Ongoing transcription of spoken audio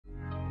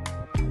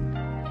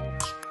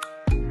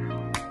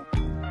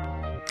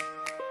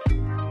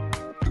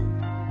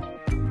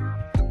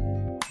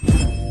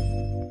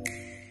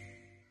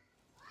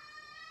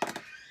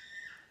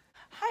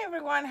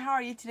everyone, how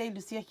are you today?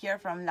 Lucia here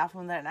from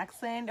Lovelucia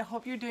Accent. I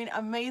hope you're doing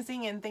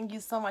amazing and thank you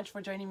so much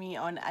for joining me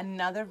on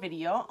another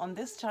video. On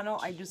this channel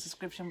I do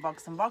subscription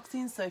box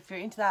unboxing, so if you're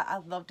into that,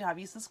 I'd love to have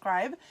you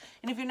subscribe.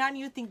 And if you're not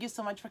new, thank you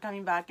so much for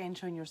coming back and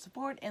showing your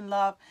support and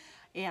love,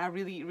 and I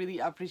really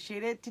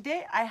appreciate it.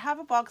 Today I have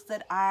a box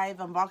that I've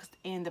unboxed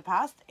in the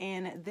past,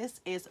 and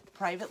this is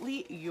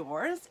Privately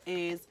Yours. It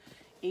is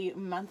a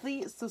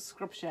monthly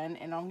subscription,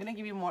 and I'm gonna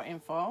give you more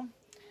info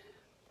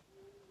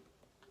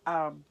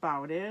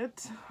about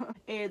it.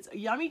 It's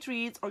yummy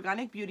treats,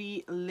 organic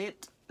beauty,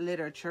 lit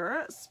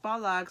literature, spa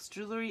luxe,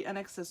 jewelry and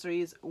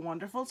accessories,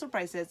 wonderful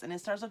surprises, and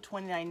it starts at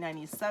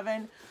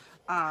 $29.97.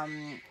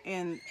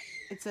 And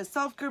it says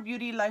self-care,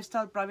 beauty,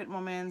 lifestyle, private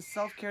moments,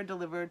 self-care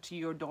delivered to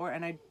your door.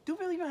 And I do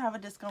believe I have a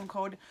discount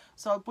code,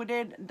 so I'll put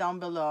it down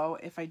below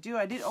if I do.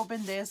 I did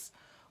open this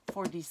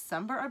for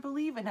December, I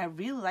believe, and I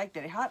really liked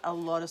it. It had a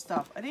lot of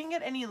stuff. I didn't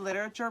get any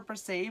literature per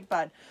se,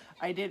 but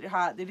they did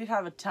have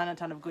a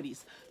ton of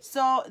goodies.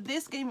 So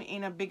this came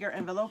in a bigger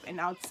envelope, and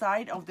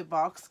outside of the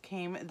box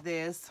came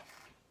this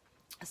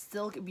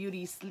Silk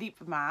Beauty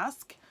sleep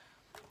mask,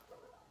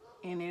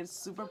 and it's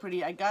super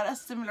pretty. I got a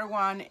similar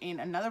one in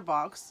another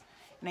box,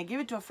 and I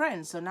gave it to a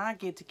friend, so now I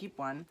get to keep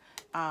one.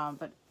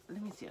 But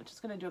let me see. I'm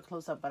just gonna do a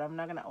close-up, but I'm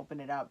not gonna open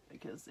it up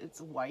because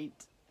it's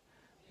white.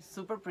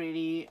 Super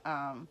pretty.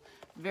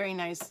 Very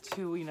nice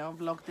to, you know,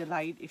 block the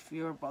light if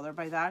you're bothered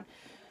by that.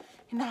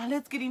 And now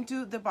let's get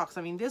into the box.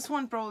 I mean, this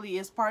one probably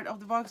is part of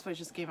the box, but it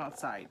just came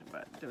outside.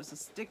 But there's a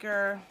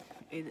sticker.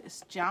 It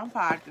is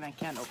jam-packed, and I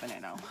can't open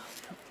it now.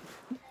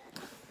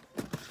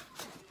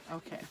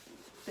 Okay,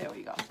 there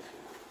we go.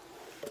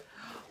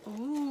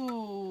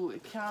 Ooh,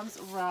 it comes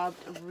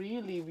wrapped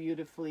really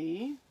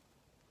beautifully.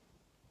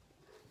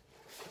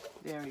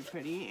 Very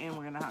pretty. And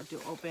we're gonna have to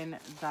open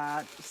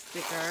that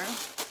sticker.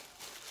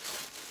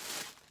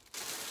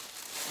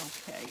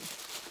 Okay,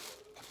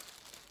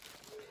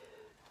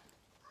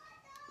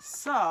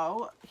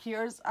 so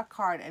here's a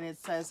card, and it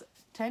says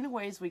 10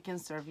 ways we can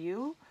serve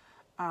you.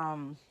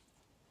 And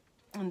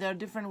there are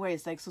different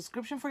ways, like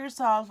subscription for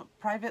yourself,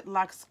 private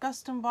luxe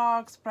custom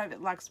box,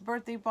 private luxe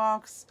birthday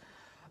box,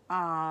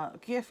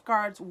 gift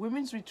cards,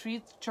 women's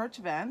retreats, church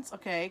events,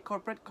 okay,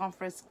 corporate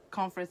conference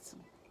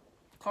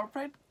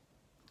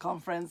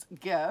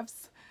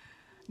gifts,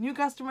 new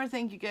customer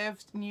thank you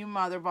gift, new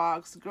mother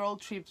box,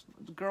 girls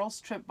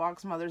trip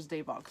box, Mother's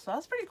Day box. So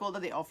that's pretty cool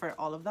that they offer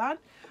all of that.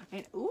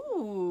 And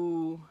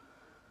ooh,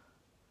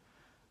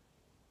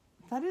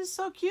 that is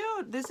so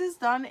cute. This is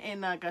done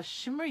in like a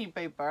shimmery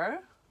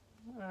paper.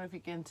 I don't know if you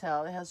can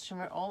tell. It has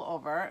shimmer all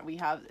over. We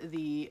have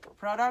the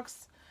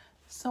products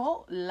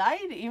so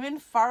light, even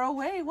far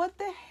away. What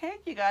the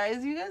heck, you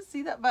guys? You guys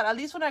see that? But at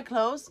least when I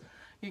close,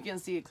 you can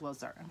see it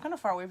closer. I'm kind of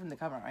far away from the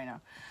camera right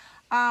now.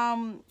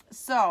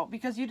 So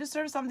because you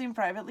deserve something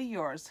privately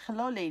yours.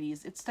 Hello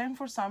ladies, it's time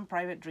for some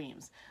private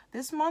dreams.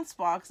 This month's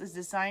box is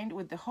designed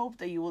with the hope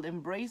that you will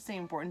embrace the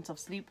importance of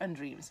sleep and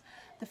dreams.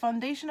 The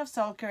foundation of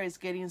self-care is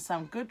getting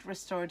some good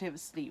restorative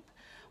sleep.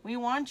 We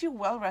want you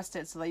well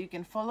rested so that you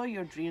can follow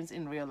your dreams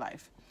in real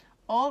life.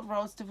 All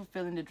roads to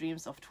fulfilling the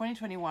dreams of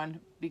 2021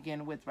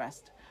 begin with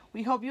rest.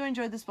 We hope you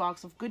enjoyed this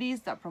box of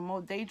goodies that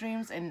promote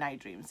daydreams and night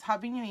dreams.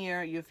 Happy New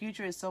Year. Your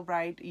future is so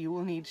bright, you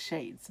will need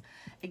shades.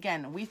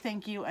 Again, we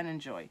thank you and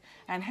enjoy.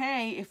 And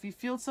hey, if you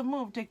feel so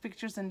moved, take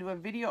pictures and do a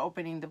video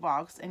opening the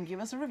box and give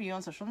us a review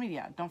on social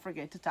media. Don't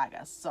forget to tag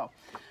us. So,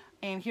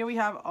 and here we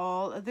have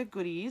all of the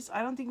goodies.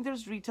 I don't think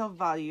there's retail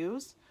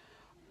values.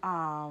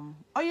 Oh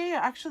yeah,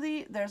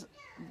 actually there's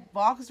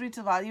box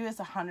retail value is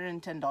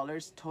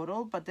 $110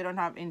 total, but they don't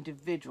have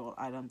individual,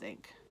 I don't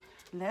think.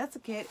 Let's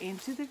get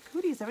into the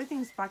goodies.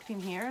 Everything's packed in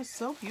here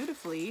so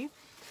beautifully.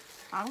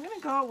 I'm gonna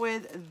go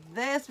with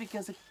this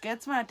because it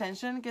gets my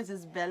attention because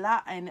it's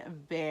Bella and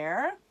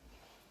Bear,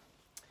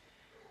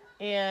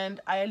 and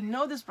I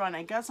know this brand.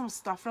 I got some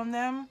stuff from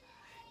them,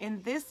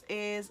 and this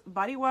is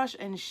body wash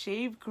and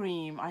shave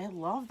cream. I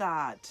love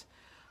that.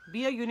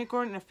 Be a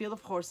unicorn in a field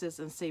of horses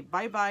and say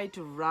bye-bye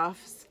to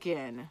rough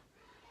skin.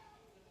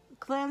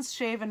 Cleanse,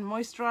 shave, and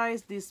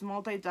moisturize. This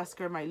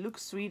multitasker might look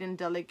sweet and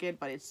delicate,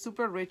 but it's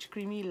super rich,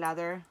 creamy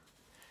lather.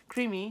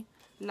 Creamy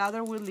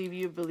lather will leave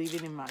you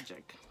believing in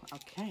magic.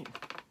 Okay.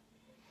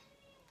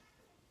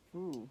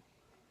 Ooh.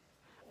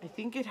 I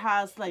think it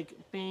has like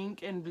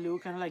pink and blue,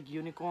 kind of like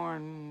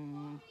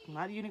unicorn,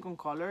 not unicorn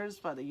colors,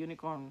 but the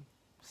unicorn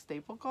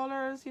staple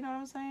colors, you know what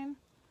I'm saying?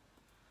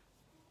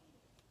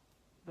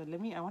 But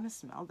I want to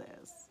smell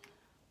this.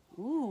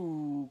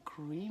 Ooh,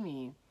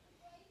 creamy.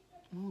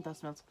 That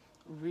smells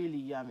really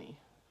yummy.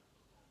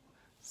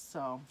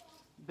 So,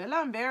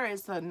 Bella and Bear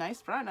is a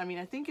nice brand. I mean,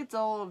 I think it's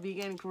all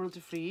vegan,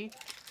 cruelty-free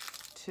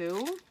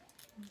too,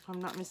 if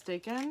I'm not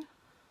mistaken.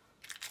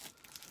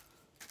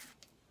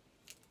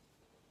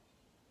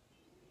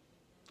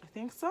 I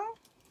think so.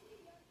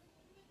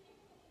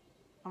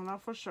 I'm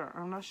not for sure.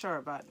 I'm not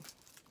sure, but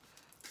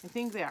I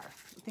think they are.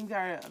 I think they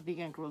are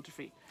vegan,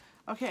 cruelty-free.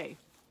 Okay.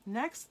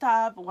 Next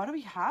up, what do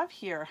we have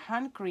here?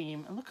 Hand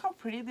cream. And look how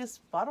pretty this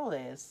bottle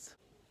is.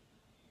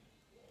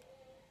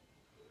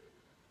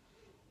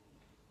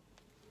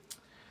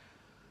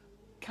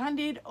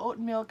 Candied oat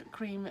milk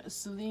cream,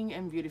 soothing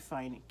and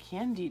beautifying.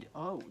 Candied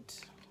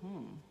oat.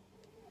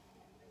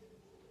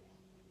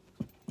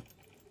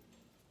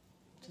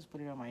 Just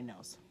put it on my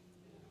nose.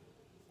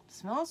 It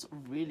smells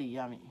really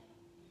yummy.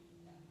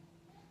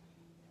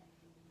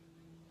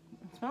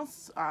 It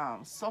smells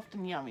soft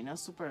and yummy, not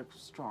super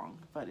strong,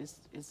 but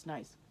it's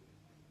nice.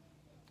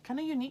 Kind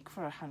of unique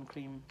for a hand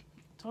cream.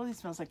 Totally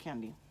smells like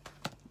candy.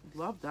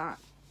 Love that.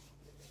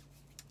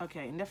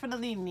 Okay,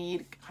 definitely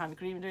need hand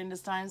cream during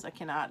these times. I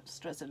cannot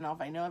stress it enough.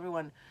 I know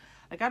everyone,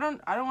 like I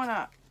don't want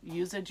to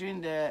use it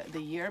during the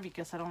year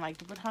because I don't like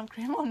to put hand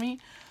cream on me,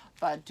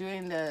 but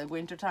during the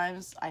winter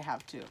times I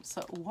have to.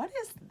 So what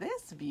is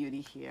this beauty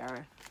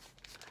here?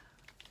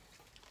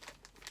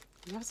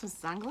 You have some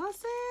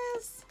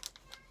sunglasses?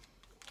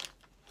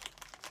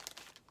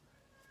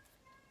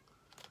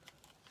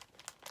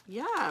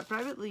 Yeah,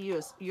 privately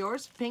used.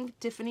 Yours Pink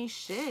Tiffany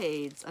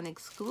shades, an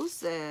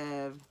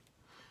exclusive.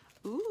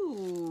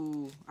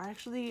 Ooh, I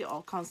actually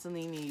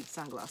constantly need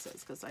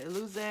sunglasses because I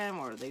lose them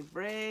or they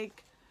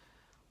break.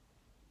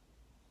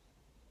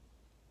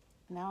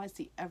 Now I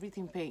see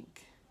everything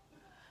pink.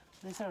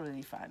 These are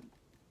really fun.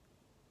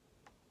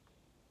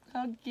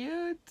 How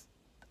cute.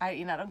 I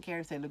don't care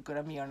if they look good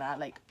on me or not.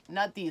 Like,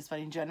 not these, but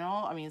in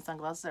general, I mean,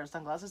 sunglasses are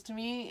sunglasses to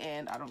me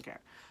and I don't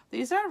care.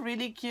 These are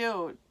really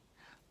cute.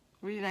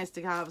 Really nice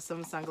to have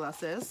some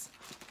sunglasses.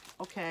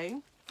 Okay.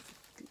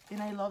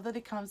 And I love that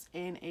it comes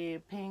in a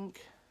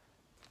pink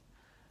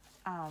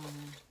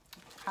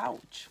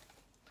pouch.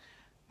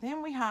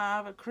 Then we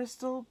have a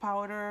crystal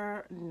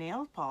powder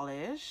nail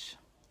polish,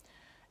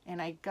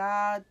 and I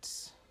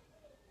got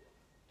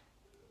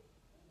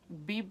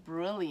Be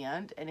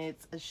Brilliant, and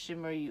it's a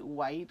shimmery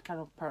white, kind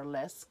of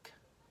pearlesque,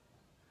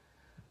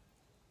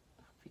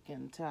 if you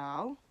can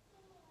tell.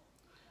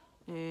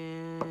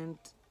 And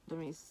let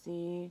me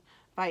see,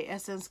 by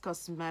Essence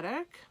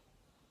Cosmetic.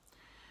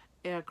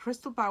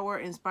 Crystal Power,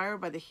 inspired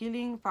by the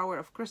healing power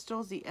of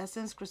crystals. The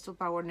Essence Crystal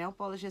Power nail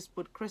polishes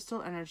put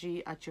crystal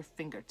energy at your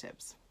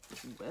fingertips.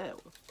 Whoa.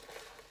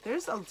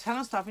 There's a ton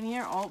of stuff in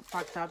here, all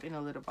packed up in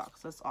a little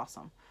box. That's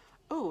awesome.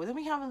 Oh, then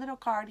we have a little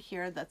card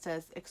here that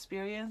says,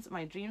 experience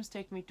my dreams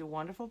take me to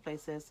wonderful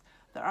places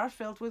that are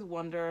filled with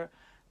wonder,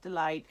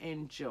 delight,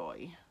 and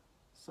joy.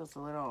 So it's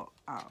a little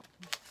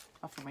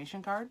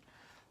affirmation card.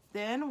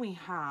 Then we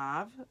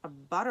have a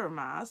butter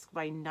mask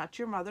by Not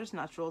Your Mother's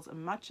Naturals,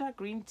 matcha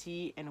green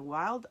tea and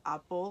wild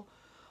apple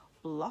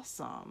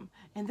blossom.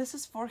 And this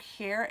is for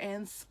hair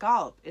and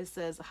scalp. It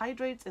says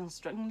hydrates and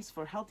strengthens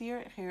for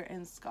healthier hair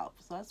and scalp.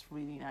 So that's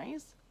really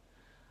nice.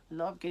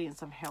 Love getting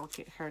some hair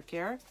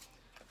care.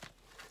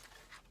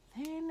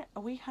 Then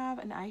we have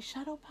an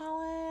eyeshadow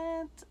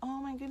palette. Oh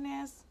my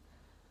goodness.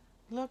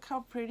 Look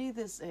how pretty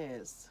this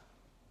is.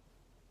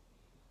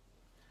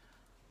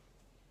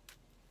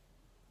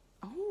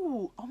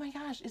 Oh my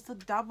gosh, it's a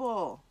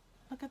double.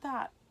 Look at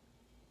that.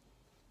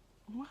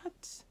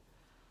 What?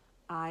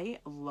 I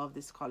love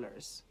these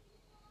colors.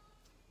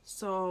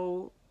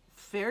 So,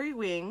 Fairy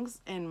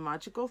Wings and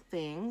Magical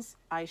Things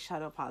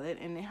eyeshadow palette,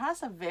 and it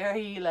has a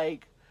very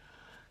like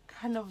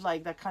kind of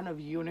like that kind of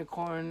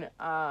unicorn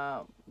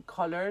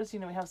colors.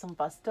 You know, we have some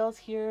pastels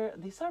here.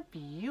 These are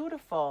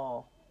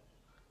beautiful.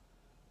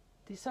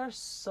 These are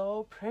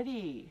so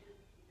pretty.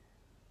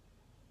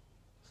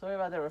 Sorry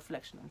about the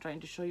reflection. I'm trying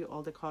to show you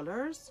all the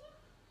colors.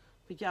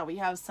 But yeah, we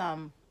have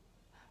some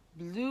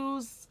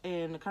blues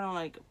and kind of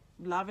like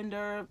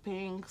lavender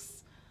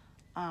pinks.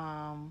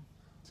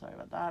 Sorry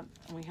about that.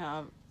 And we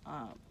have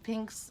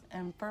pinks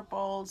and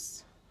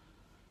purples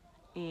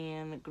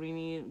and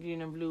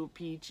green and blue,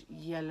 peach,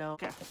 yellow.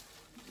 Okay.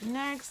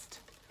 Next,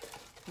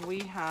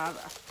 we have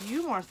a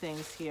few more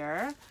things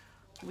here.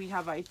 We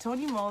have a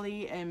Tony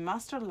Moly and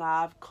Master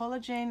Lab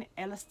Collagen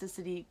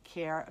Elasticity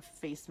Care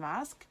Face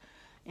Mask.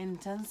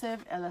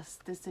 Intensive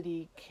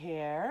elasticity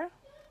care.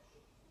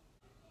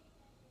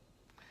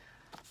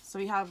 So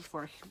we have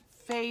for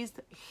face,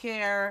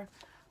 hair,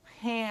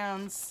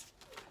 hands,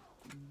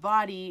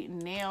 body,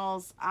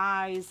 nails,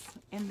 eyes,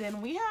 and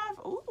then we have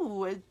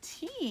a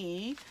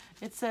tea.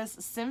 It says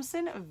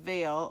Simpson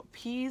Vale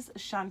Peas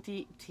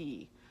Shanti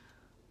Tea.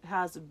 It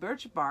has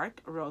birch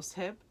bark, rose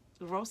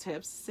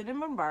hips,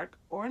 cinnamon bark,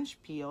 orange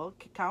peel,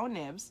 cacao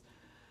nibs,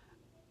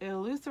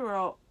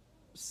 eleuthero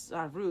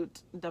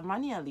root,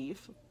 damania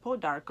leaf,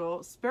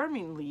 podarco,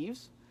 spearmint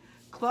leaves,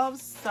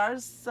 cloves,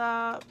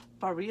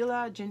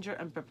 sarsaparilla, ginger,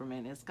 and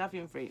peppermint. It's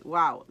caffeine free.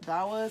 Wow,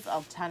 that was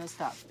a ton of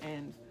stuff,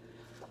 and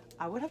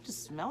I would have to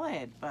smell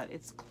it, but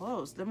it's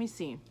closed. Let me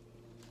see.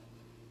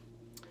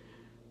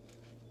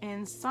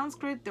 In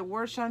Sanskrit, the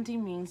word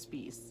Shanti means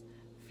peace.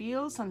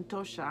 Feel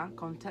santosha,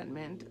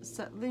 contentment,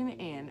 settling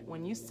in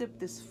when you sip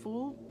this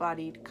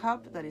full-bodied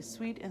cup that is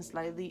sweet and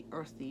slightly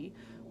earthy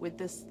with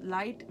this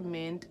light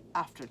mint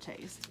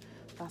aftertaste.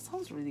 That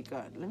sounds really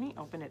good. Let me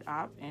open it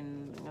up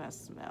and I'm gonna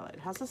smell it.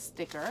 It has a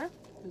sticker.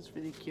 It's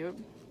really cute.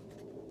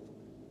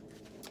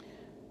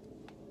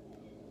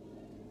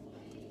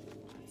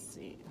 Let's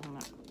see. I'm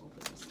gonna open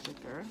the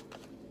sticker.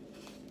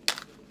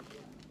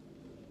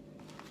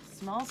 It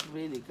smells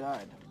really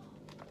good.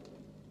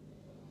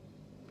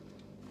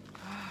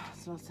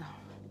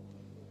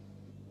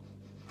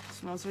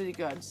 Smells really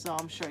good, so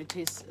I'm sure it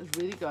tastes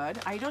really good.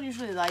 I don't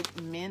usually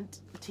like mint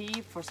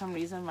tea for some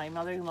reason. My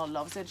mother-in-law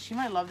loves it. She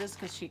might love this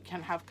because she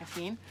can have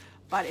caffeine,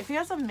 but if it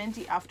has a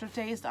minty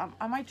aftertaste,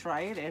 I might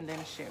try it and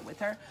then share it with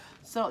her.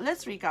 So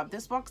let's recap.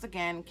 This box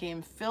again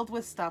came filled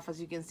with stuff.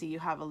 As you can see, you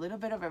have a little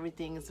bit of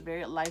everything. It's a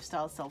very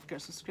lifestyle self-care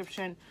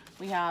subscription.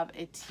 We have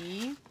a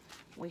tea,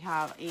 we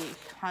have a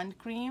hand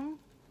cream.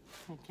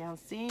 I can't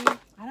see.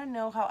 I don't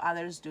know how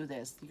others do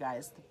this, you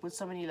guys. They put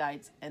so many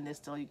lights and they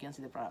still you can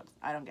see the products.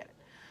 I don't get it.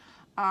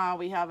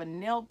 We have a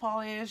nail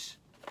polish,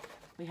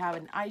 we have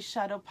an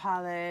eyeshadow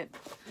palette,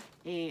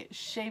 a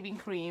shaving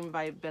cream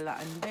by Bella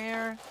and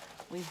Bear,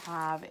 we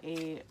have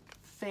a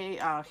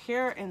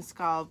hair and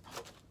scalp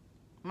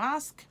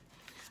mask,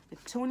 the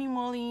Tony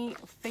Moly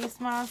face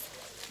mask,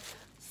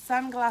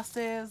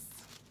 sunglasses,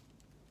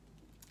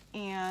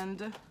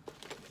 and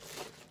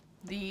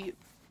the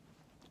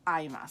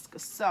eye mask.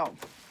 So,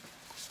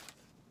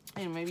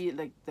 and maybe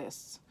like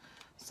this.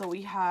 So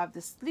we have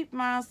the sleep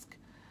mask,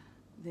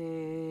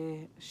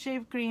 the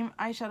shave cream,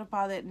 eyeshadow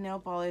palette, nail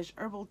polish,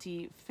 herbal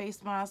tea,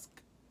 face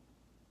mask,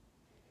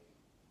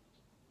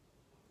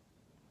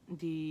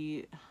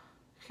 the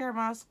hair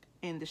mask,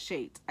 and the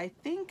shades. I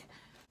think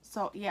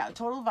so. Yeah,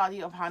 total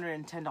value of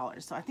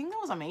 $110. So I think that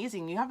was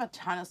amazing. You have a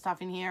ton of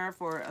stuff in here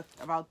for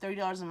about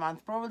 $30 a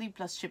month, probably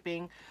plus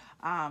shipping.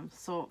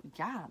 So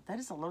yeah, that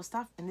is a lot of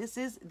stuff. And this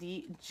is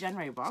the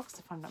January box,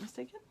 if I'm not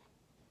mistaken.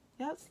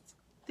 Yes,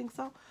 I think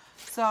so.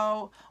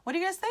 So what do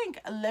you guys think?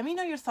 Let me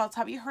know your thoughts.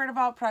 Have you heard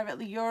about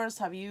Privately Yours?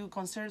 Have you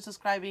considered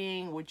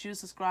subscribing? Would you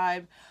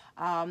subscribe?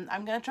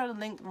 I'm gonna try to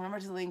remember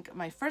to link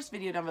my first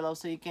video down below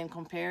so you can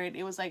compare it.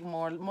 It was like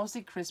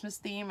mostly Christmas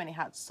theme, and it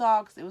had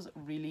socks. It was a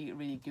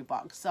really good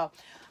box. So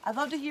I'd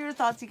love to hear your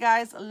thoughts, you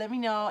guys. Let me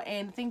know,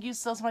 and thank you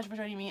so much for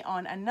joining me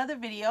on another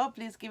video.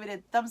 Please give it a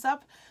thumbs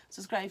up,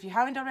 subscribe if you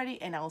haven't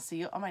already, and I will see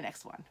you on my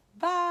next one.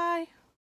 Bye.